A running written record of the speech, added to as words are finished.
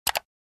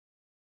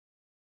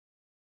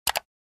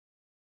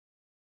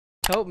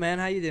Tope, man,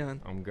 how you doing?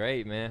 I'm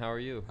great, man. How are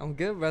you? I'm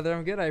good, brother.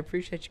 I'm good. I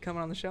appreciate you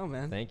coming on the show,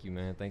 man. Thank you,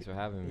 man. Thanks for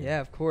having me.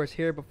 Yeah, of course.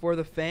 Here before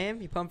the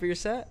fame, you pumped for your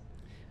set?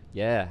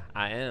 Yeah,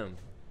 I am.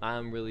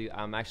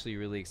 I'm actually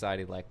really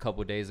excited. Like a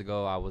couple days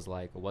ago, I was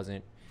like, I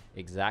wasn't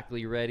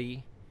exactly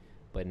ready,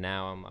 but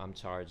now I'm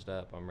charged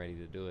up. I'm ready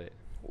to do it.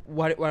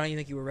 Why don't you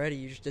think you were ready?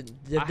 You just did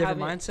I different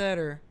haven't mindset,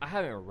 or? I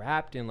haven't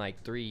rapped in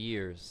like 3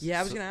 years. Yeah,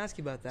 I was gonna ask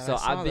you about that. So I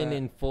saw I've been that.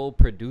 in full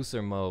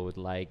producer mode,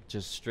 like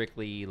just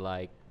strictly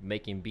like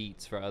making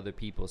beats for other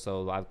people.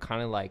 So I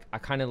kind of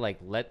like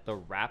let the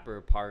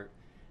rapper part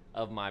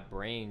of my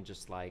brain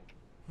just like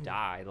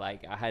die.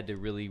 Like I had to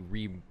really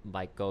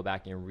go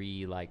back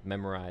and like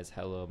memorize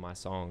hella of my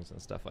songs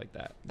and stuff like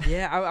that.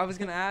 Yeah, I was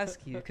gonna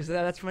ask you because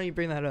that's funny you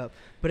bring that up.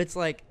 But it's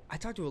like I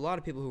talk to a lot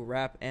of people who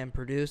rap and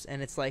produce,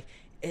 and it's like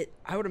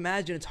I would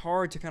imagine it's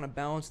hard to kind of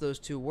balance those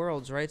two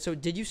worlds, right? So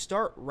did you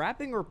start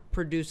rapping or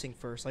producing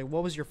first? Like,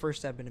 what was your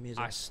first step into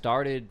music? I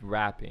started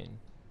rapping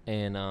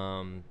and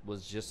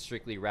was just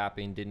strictly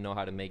rapping, didn't know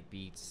how to make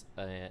beats,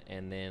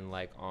 and then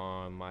like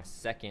on my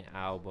second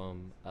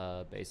album,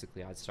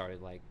 basically I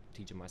started like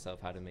teaching myself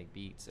how to make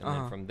beats, and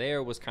then from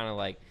there was kind of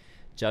like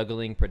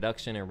juggling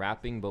production and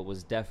rapping, but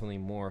was definitely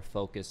more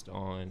focused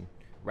on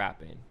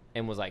rapping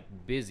and was like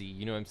busy,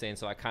 you know what I'm saying?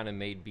 So I kind of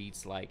made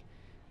beats like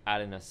out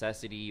of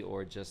necessity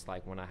or just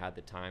like when I had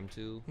the time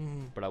to,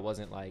 but I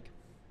wasn't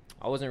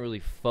really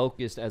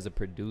focused as a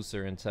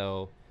producer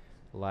until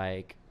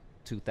like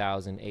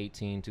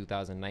 2018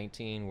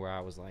 2019, where I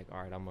was like, all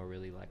right, I'm gonna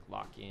really like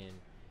lock in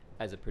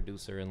as a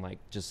producer, and like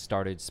just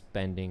started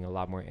spending a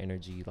lot more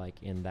energy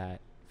like in that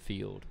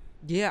field.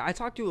 Yeah, I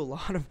talked to a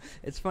lot of.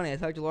 It's funny. I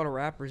talked to a lot of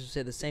rappers who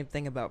say the same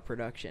thing about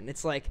production.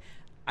 It's like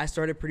I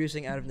started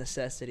producing out of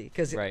necessity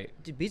because Right.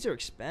 beats are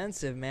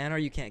expensive, man. Or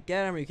you can't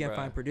get them, or you can't Right.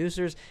 find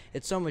producers.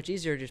 It's so much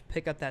easier to just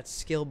pick up that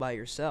skill by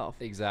yourself.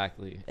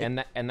 Exactly.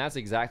 And that's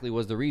exactly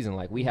was the reason.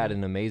 Like we had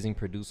an amazing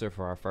producer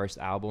for our first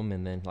album,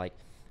 and then like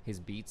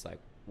his beats like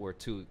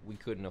we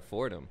couldn't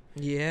afford them.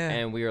 Yeah.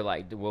 And we were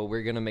like, well,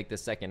 we're gonna make the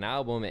second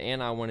album,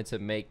 and I wanted to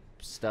make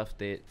stuff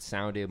that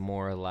sounded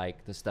more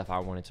like the stuff I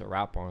wanted to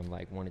rap on,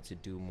 like wanted to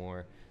do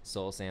more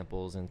soul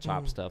samples and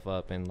chop stuff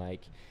up and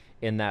like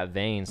in that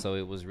vein. So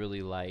it was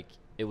really like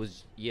it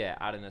was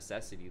out of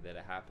necessity that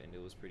it happened.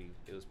 It was pretty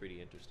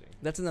interesting.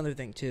 That's another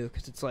thing too,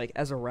 because it's like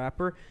as a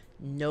rapper,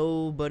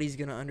 nobody's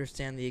gonna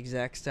understand the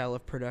exact style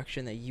of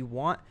production that you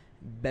want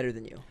better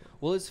than you.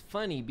 Well, it's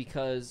funny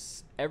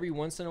because every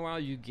once in a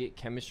while you get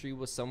chemistry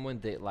with someone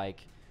that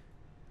like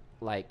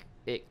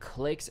it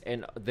clicks,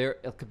 and there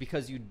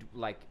because you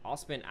like I'll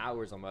spend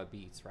hours on my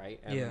beats, right?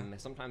 And then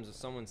sometimes if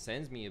someone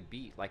sends me a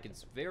beat, like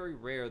it's very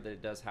rare that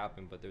it does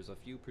happen, but there's a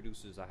few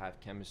producers I have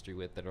chemistry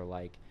with that are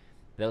like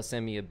they'll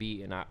send me a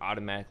beat and I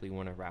automatically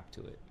want to rap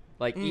to it.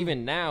 Like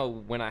even now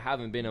when I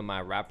haven't been in my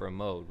rapper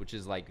mode, which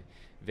is like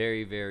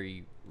very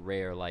very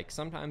rare, like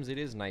sometimes it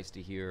is nice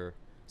to hear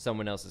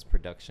someone else's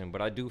production,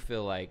 but I do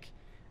feel like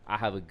I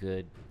have a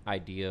good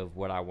idea of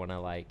what I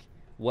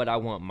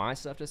want my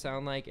stuff to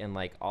sound like, and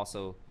like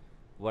also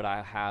what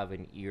I have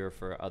an ear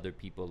for other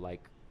people,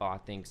 like, oh, I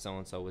think so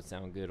and so would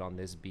sound good on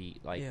this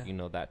beat, like you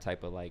know, that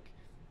type of like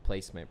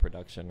placement,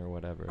 production, or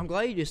whatever. I'm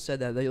glad you just said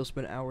that you'll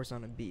spend hours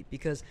on a beat,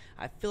 because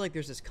I feel like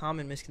there's this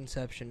common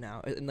misconception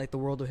now in like the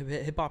world of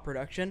hip hop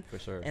production. For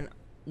sure. And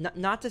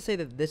not to say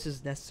that this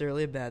is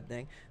necessarily a bad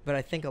thing, but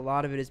I think a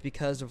lot of it is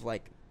because of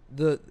like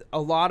a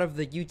lot of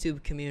the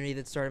YouTube community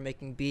that started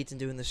making beats and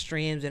doing the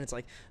streams, and it's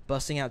like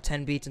busting out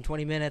 10 beats in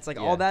 20 minutes, like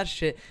all that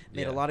shit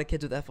made a lot of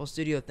kids with FL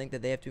Studio think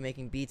that they have to be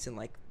making beats in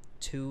like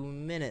 2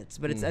 minutes.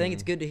 But it's I think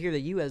it's good to hear that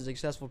you, as a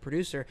successful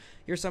producer,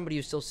 you're somebody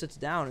who still sits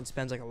down and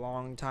spends like a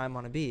long time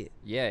on a beat.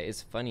 Yeah,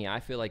 it's funny. I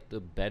feel like the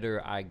better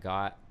I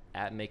got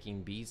at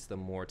making beats, the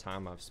more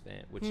time I've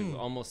spent, which it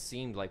almost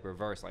seemed like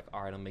reverse. Like,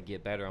 all right, I'm gonna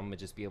get better. I'm gonna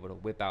just be able to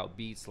whip out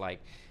beats like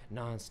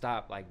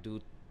nonstop, like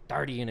do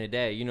 30 in a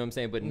day, you know what I'm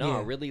saying? But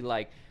no, really,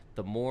 like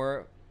the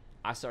more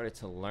I started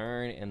to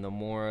learn and the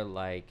more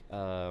like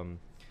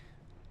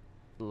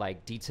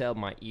detailed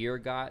my ear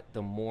got,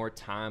 the more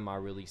time I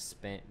really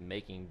spent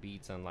making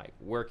beats and like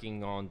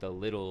working on the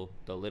little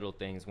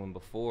things, when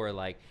before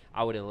like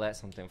I would have let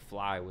something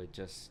fly with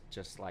just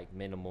like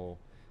minimal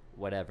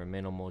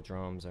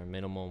drums or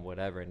minimal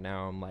whatever.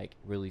 Now I'm like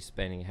really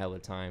spending hella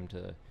time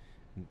to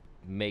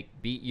make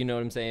beat, you know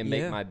what I'm saying,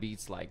 make my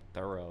beats like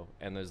thorough,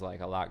 and there's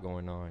like a lot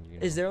going on, you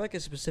know? Is there like a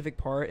specific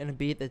part in a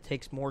beat that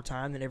takes more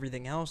time than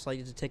everything else? Like,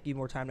 does it take you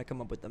more time to come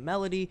up with the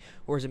melody,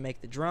 or does it make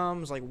the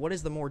drums? Like, what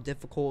is the more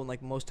difficult and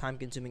like most time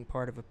consuming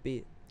part of a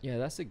beat? Yeah,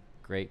 that's a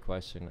great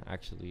question,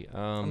 actually.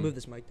 I'll move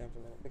this mic down for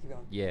a minute. Keep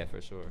going. Yeah, for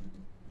sure.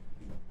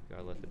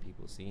 Gotta let the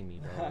people see me,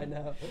 dog. I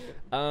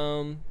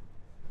know.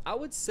 I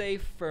would say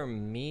for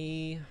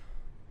me,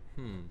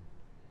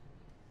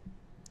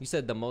 you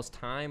said the most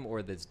time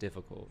or that's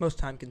difficult? Most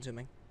time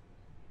consuming.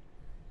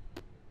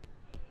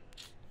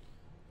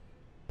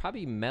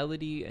 Probably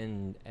melody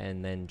and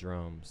then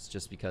drums,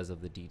 just because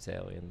of the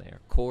detail in there.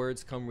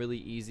 Chords come really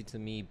easy to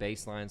me.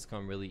 Bass lines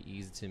come really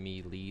easy to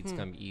me. Leads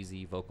come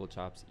easy. Vocal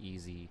chops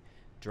easy.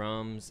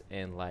 Drums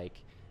and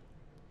like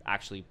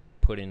actually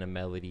putting a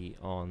melody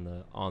on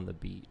the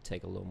beat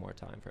take a little more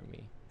time from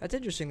me. That's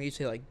interesting that you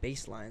say like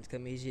bass lines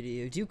come easy to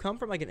you. Do you come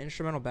from like an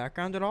instrumental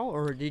background at all,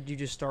 or did you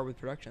just start with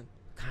production?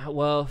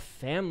 Well,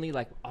 family,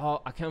 like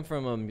I come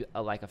from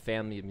like a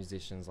family of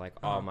musicians. Like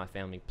all my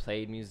family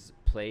played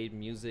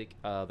music.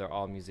 They're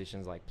all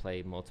musicians. Like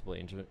played multiple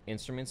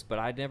instruments. But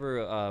I've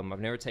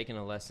never taken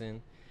a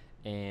lesson,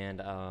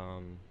 and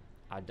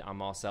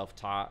I'm all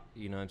self-taught.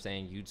 You know what I'm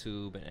saying?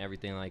 YouTube and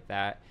everything like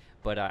that.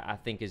 But I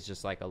think it's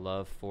just like a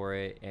love for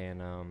it,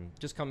 and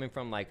just coming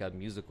from like a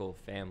musical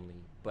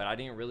family. But I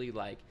didn't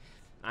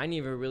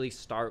even really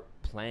start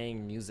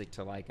playing music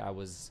till like I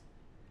was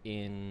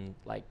in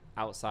like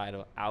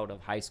out of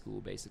high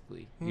school,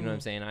 basically. You know what I'm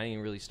saying? I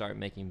didn't really start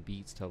making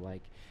beats till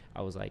like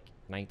I was like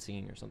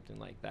 19 or something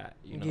like that,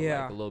 you know.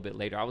 Like a little bit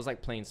later I was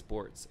like playing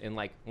sports, and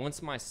like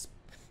once my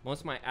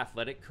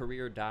athletic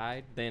career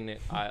died, then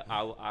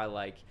I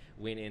like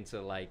went into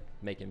like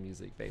making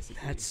music,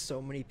 basically. That's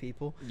so many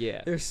people.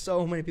 Yeah, there's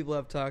so many people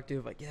I've talked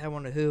to like, I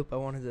want to hoop, I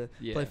wanted to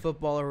play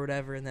football or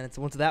whatever, and then it's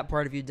once that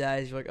part of you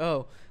dies, you're like,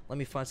 oh, let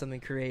me find something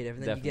creative,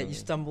 and then you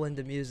stumble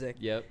into music.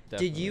 Yep,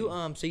 definitely. Did you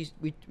so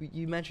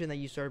you mentioned that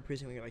you started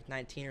producing when you were like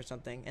 19 or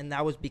something, and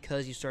that was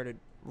because you started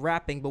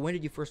rapping, but when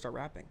did you first start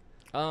rapping?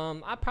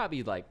 I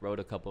probably like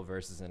wrote a couple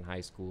verses in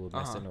high school,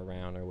 messing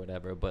around or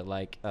whatever, but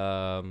like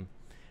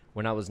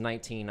when I was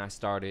 19, I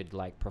started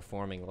like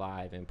performing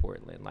live in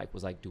Portland, like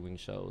was like doing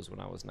shows when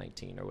I was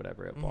 19 or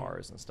whatever at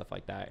bars and stuff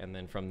like that. And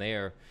then from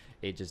there,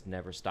 it just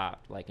never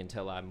stopped, like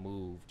until I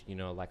moved, you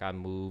know, like I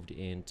moved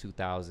in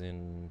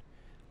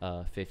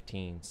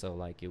 2015. So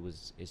like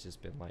it's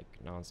just been like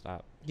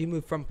nonstop. You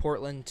moved from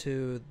Portland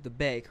to the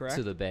Bay, correct?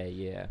 To the Bay,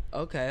 yeah.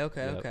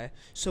 Okay.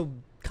 So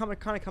kind of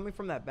coming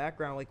from that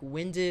background, like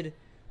when did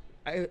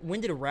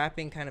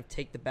rapping kind of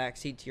take the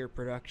backseat to your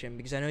production?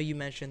 Because I know you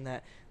mentioned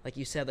that, like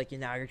you said, like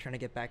now you're trying to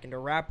get back into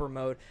rapper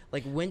mode.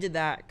 Like when did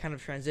that kind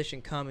of transition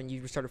come and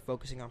you started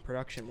focusing on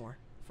production more?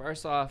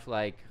 First off,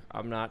 like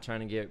I'm not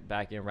trying to get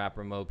back in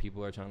rapper mode.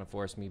 People are trying to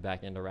force me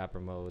back into rapper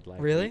mode.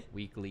 Like really?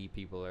 Weekly,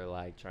 people are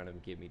like trying to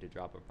get me to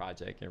drop a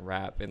project and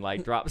rap and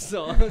like drop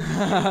songs.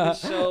 The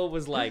show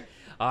was like,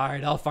 all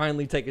right, I'll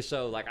finally take a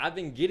show. Like I've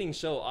been getting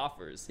show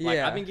offers. Like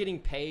I've been getting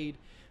paid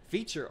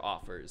feature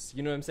offers,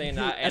 you know what I'm saying?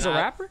 As a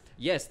rapper?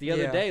 Yes, the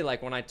other day,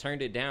 like when I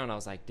turned it down, I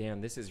was like,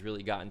 damn, this has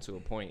really gotten to a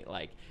point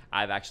like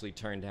I've actually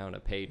turned down a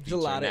paid feature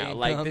now. Income,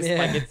 like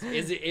this,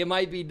 like it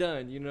might be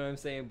done, you know what I'm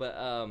saying? But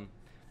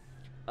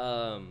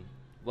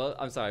well,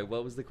 I'm sorry,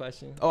 what was the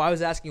question? Oh, I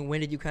was asking,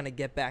 when did you kind of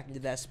get back into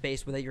that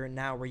space that you're in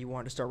now where you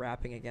want to start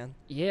rapping again?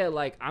 Yeah,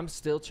 like I'm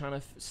still trying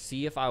to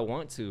see if I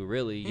want to,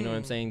 really, you know what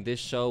I'm saying? This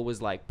show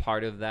was like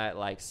part of that,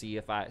 like see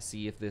if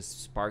this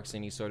sparks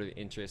any sort of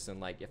interest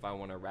and like if I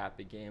want to rap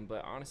again.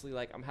 But honestly,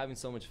 like I'm having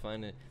so much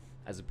fun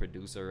as a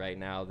producer right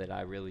now that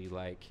I really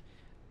like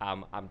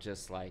I'm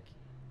just like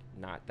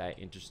not that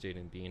interested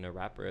in being a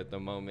rapper at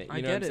the moment.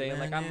 You know what I'm saying? Man,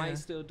 like I might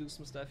still do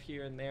some stuff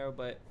here and there,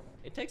 but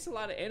it takes a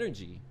lot of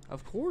energy.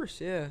 Of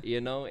course, yeah. You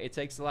know, it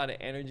takes a lot of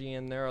energy,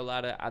 and there are a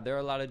lot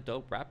of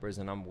dope rappers,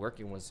 and I'm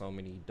working with so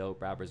many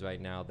dope rappers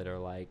right now that are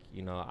like,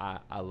 you know,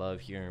 I love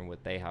hearing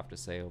what they have to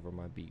say over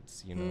my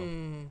beats. You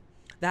know,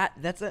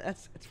 that's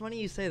it's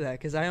funny you say that,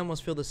 because I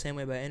almost feel the same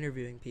way about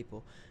interviewing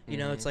people. You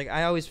know, it's like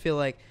I always feel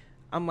like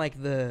I'm like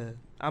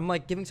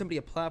giving somebody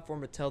a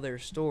platform to tell their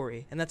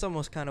story, and that's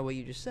almost kind of what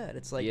you just said.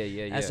 It's like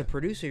as a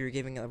producer, you're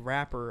giving a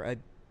rapper a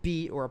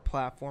beat or a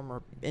platform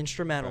or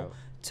instrumental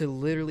to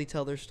literally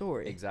tell their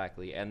story.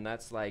 Exactly. And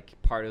that's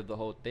like part of the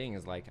whole thing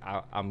is like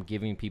I'm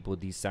giving people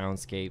these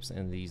soundscapes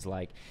and these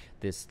like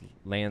this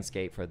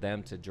landscape for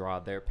them to draw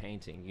their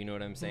painting. You know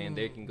what I'm saying?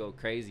 They can go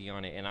crazy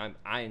on it, and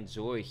I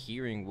enjoy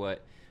hearing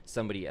what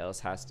somebody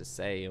else has to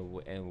say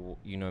and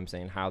you know what I'm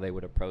saying, how they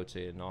would approach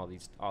it and all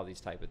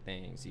these type of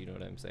things. You know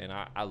what I'm saying?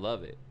 I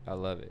love it.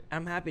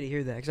 I'm happy to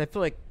hear that, because I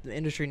feel like the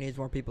industry needs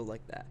more people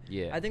like that.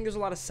 Yeah, I think there's a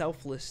lot of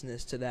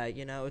selflessness to that.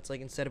 You know, it's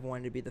like instead of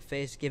wanting to be the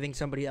face, giving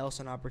somebody else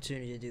an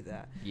opportunity to do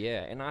that.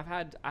 Yeah, and I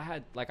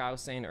had like I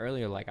was saying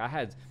earlier, like I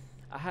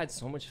had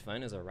so much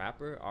fun as a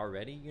rapper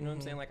already. You know what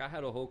I'm saying? Like I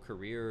had a whole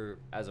career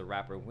as a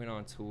rapper, went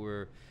on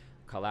tour,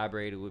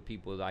 collaborated with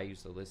people that I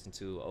used to listen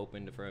to,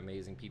 opened for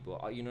amazing people.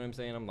 You know what I'm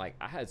saying? I'm like,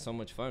 I had so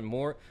much fun,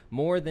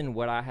 more than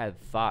what I had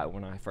thought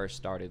when I first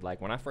started.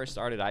 Like when I first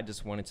started, I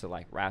just wanted to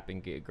like rap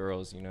and get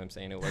girls. You know what I'm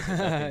saying? It wasn't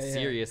nothing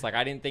serious. Like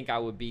I didn't think I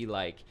would be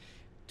like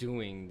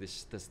doing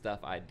the stuff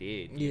I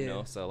did. You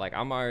know? So like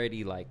I'm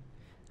already like,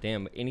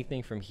 damn,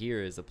 anything from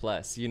here is a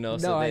plus. You know?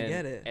 So I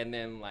get it. And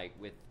then like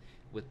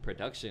with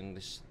production,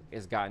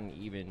 it's gotten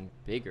even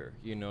bigger,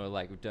 you know,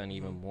 like we've done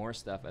even more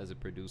stuff as a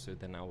producer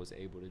than I was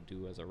able to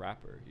do as a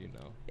rapper, you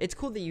know. It's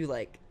cool that you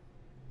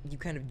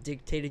kind of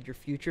dictated your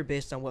future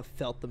based on what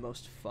felt the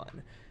most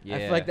fun. I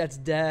feel like that's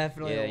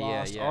definitely a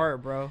lost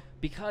art, bro.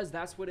 Because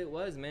that's what it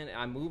was, man.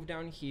 I moved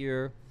down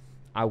here,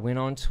 I went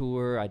on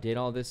tour, I did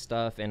all this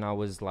stuff, and I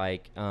was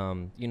like,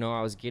 you know,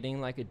 I was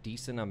getting like a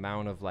decent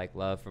amount of like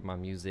love for my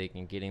music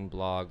and getting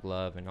blog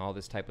love and all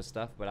this type of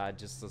stuff, but I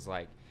just was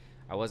like,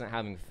 I wasn't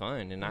having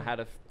fun. And I had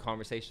a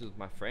conversation with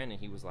my friend, and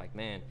he was like,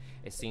 man,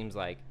 it seems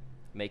like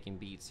making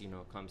beats, you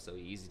know, comes so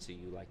easy to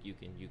you. Like you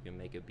can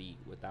make a beat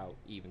without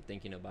even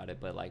thinking about it,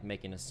 but like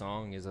making a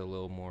song is a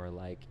little more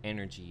like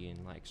energy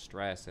and like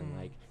stress, and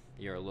like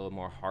you're a little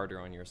more harder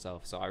on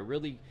yourself. So I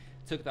really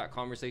took that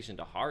conversation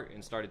to heart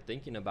and started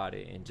thinking about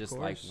it, and just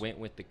like went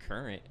with the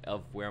current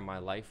of where my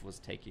life was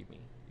taking me,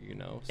 you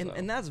know. So.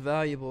 And that's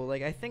valuable.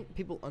 Like, I think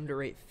people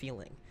underrate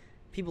feeling.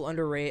 People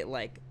underrate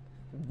like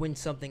when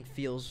something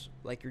feels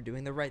like you're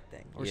doing the right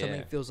thing, or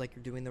something feels like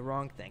you're doing the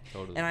wrong thing.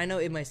 Totally. And I know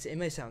it may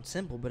sound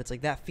simple, but it's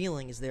like that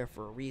feeling is there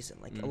for a reason.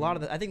 Like a lot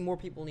of I think more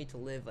people need to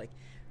live like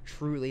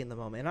truly in the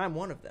moment, and I'm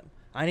one of them.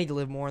 I need to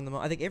live more in the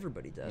moment. I think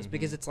everybody does,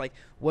 because it's like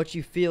what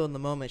you feel in the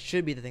moment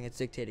should be the thing that's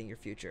dictating your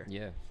future.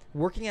 Yeah.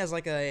 Working as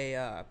like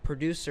a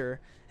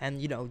producer,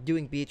 and you know,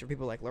 doing beats for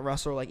people like La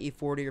Russell or like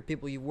E40 or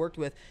people you've worked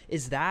with,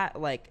 is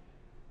that like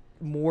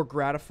more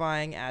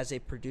gratifying as a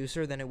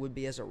producer than it would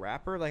be as a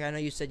rapper? Like, I know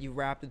you said you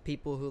rapped with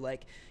people who,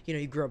 like, you know,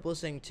 you grew up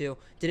listening to.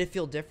 Did it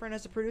feel different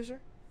as a producer?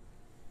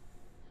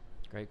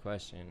 Great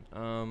question.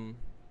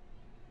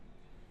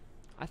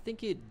 I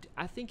think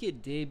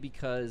it did,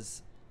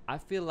 because I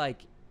feel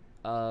like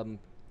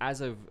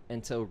as of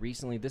until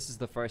recently, this is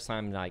the first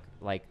time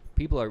like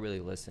people are really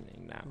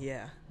listening now.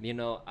 Yeah. You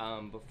know,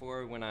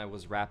 before, when I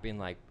was rapping,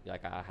 like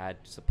I had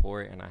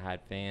support and I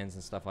had fans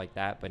and stuff like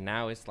that, but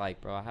now it's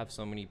like, bro, I have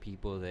so many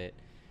people that,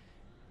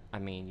 I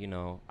mean, you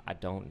know,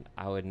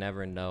 I would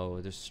never know.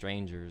 They're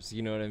strangers,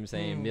 you know what I'm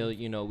saying?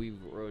 You know,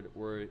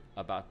 we're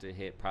about to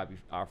hit probably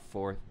our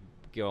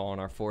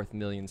fourth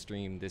million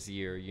stream this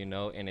year, you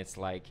know, and it's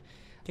like,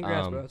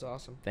 congrats, bro, it's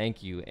awesome.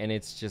 Thank you. And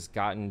it's just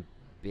gotten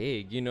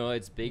big, you know,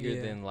 it's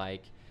bigger than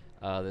like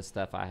the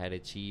stuff I had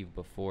achieved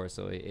before.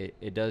 So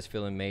it does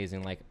feel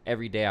amazing. Like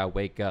every day I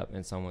wake up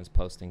and someone's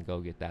posting,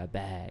 go get that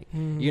bag.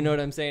 You know what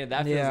I'm saying?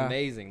 That feels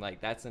amazing. Like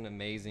that's an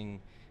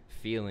amazing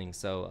feeling.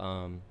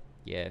 So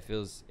yeah, it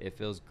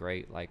feels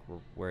great, like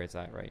where it's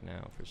at right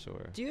now, for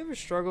sure. Do you ever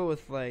struggle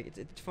with, like,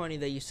 it's funny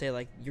that you say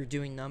like you're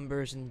doing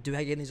numbers and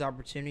getting these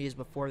opportunities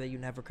before that you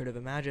never could have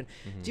imagined.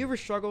 Do you ever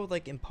struggle with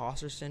like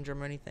imposter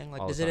syndrome or anything?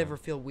 Like, does it ever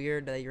feel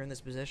weird that you're in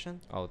this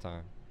position? All the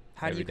time.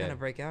 How do you kind of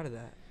break out of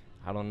that?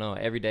 I don't know.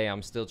 Every day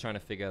I'm still trying to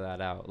figure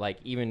that out. Like,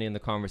 even in the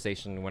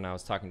conversation when I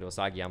was talking to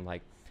Osagi, I'm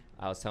like,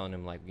 I was telling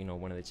him, like, you know,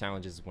 one of the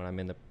challenges when I'm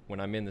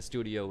in the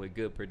studio with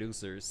good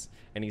producers,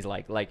 and he's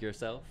like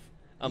yourself.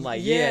 I'm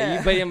like,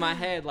 yeah. But in my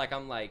head, like,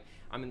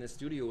 I'm in the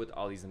studio with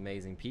all these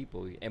amazing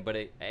people, but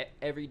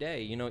every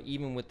day, you know,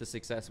 even with the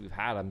success we've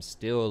had, I'm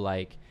still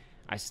like,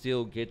 I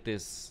still get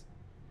this,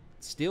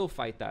 still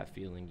fight that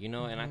feeling, you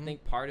know. And I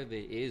think part of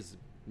it is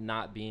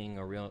not being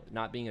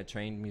a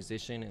trained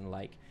musician, and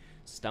like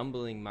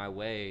stumbling my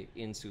way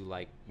into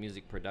like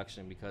music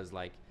production, because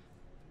like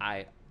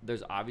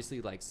there's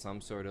obviously like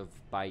some sort of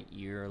by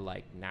ear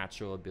like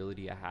natural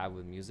ability I have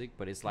with music,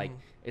 but it's like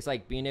it's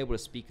like being able to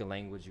speak a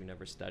language you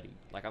never studied.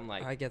 Like, I'm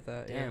like, I get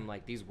that. Damn,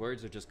 like these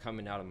words are just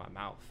coming out of my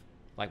mouth.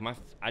 Like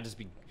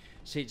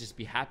shit just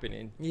be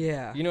happening.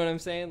 Yeah. You know what I'm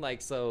saying?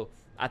 Like, so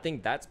I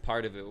think that's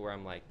part of it, where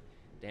I'm like,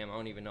 damn, I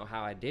don't even know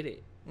how I did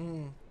it.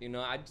 You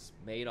know, I just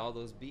made all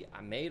those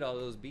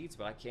beats,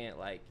 but I can't,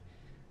 like,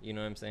 you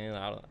know what I'm saying?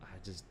 I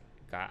just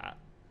got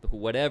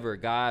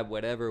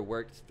whatever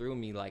worked through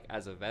me, like,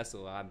 as a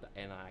vessel, I'm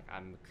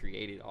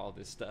created all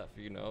this stuff,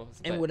 you know.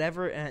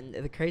 And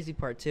the crazy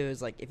part too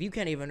is, like, if you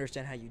can't even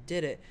understand how you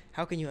did it,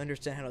 how can you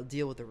understand how to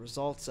deal with the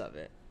results of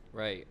it?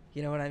 Right.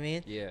 You know what I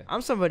mean? Yeah.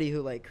 I'm somebody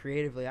who, like,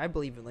 creatively, I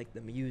believe in like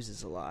the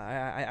muses a lot.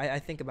 I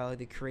think about like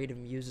the creative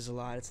muses a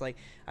lot. It's like,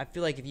 I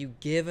feel like if you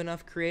give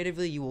enough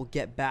creatively, you will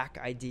get back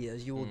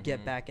ideas. You will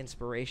get back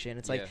inspiration.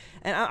 It's like,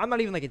 and I'm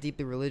not even like a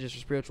deeply religious or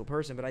spiritual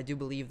person, but I do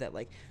believe that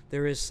like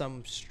there is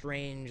some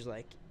strange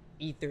like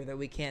ether that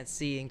we can't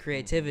see in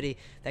creativity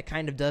that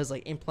kind of does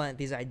like implant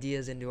these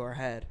ideas into our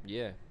head.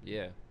 Yeah.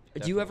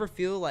 Definitely. Do you ever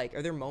feel like,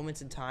 are there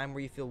moments in time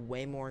where you feel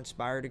way more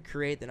inspired to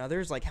create than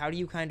others? Like, how do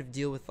you kind of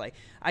deal with, like,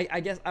 I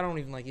guess I don't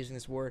even like using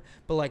this word,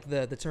 but like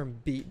the term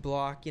beat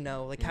block, you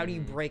know, like how do you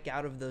break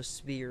out of those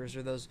spheres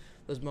or those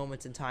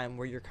moments in time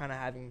where you're kind of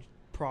having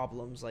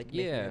problems like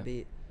making a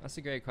beat? That's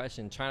a great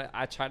question.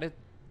 I try to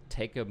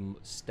take a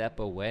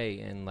step away,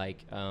 and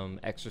like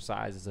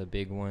exercise is a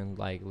big one.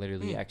 Like,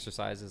 literally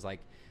exercise is like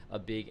a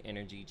big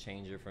energy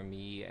changer for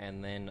me.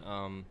 And then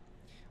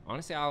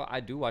honestly,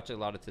 I do watch a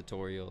lot of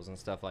tutorials and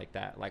stuff like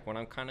that. Like, when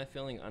I'm kind of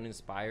feeling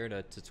uninspired,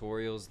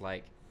 tutorials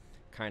like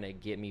kind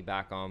of get me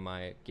back on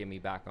my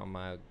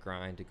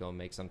grind to go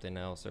make something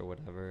else or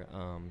whatever.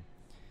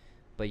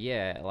 But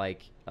yeah,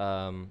 like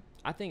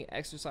I think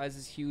exercise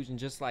is huge, and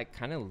just like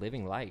kind of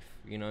living life,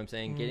 you know what I'm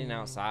saying? Getting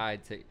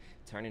outside,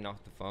 turning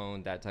off the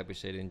phone, that type of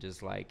shit, and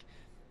just like,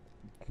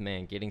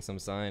 man, getting some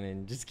sun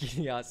and just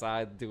getting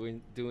outside,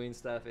 doing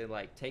stuff, and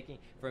like taking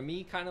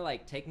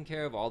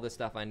care of all the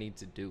stuff I need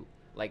to do.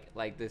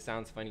 Like this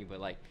sounds funny, but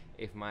like,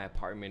 if my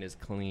apartment is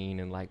clean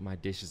and like my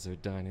dishes are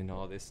done and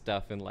all this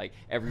stuff, and like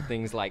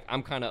everything's like,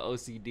 I'm kind of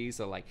OCD,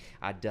 so like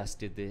I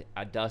dusted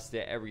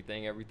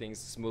everything's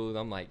smooth.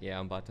 I'm like, yeah,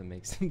 I'm about to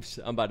make some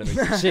shit.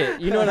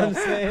 You know what I'm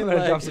saying? I'm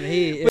gonna drop some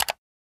heat.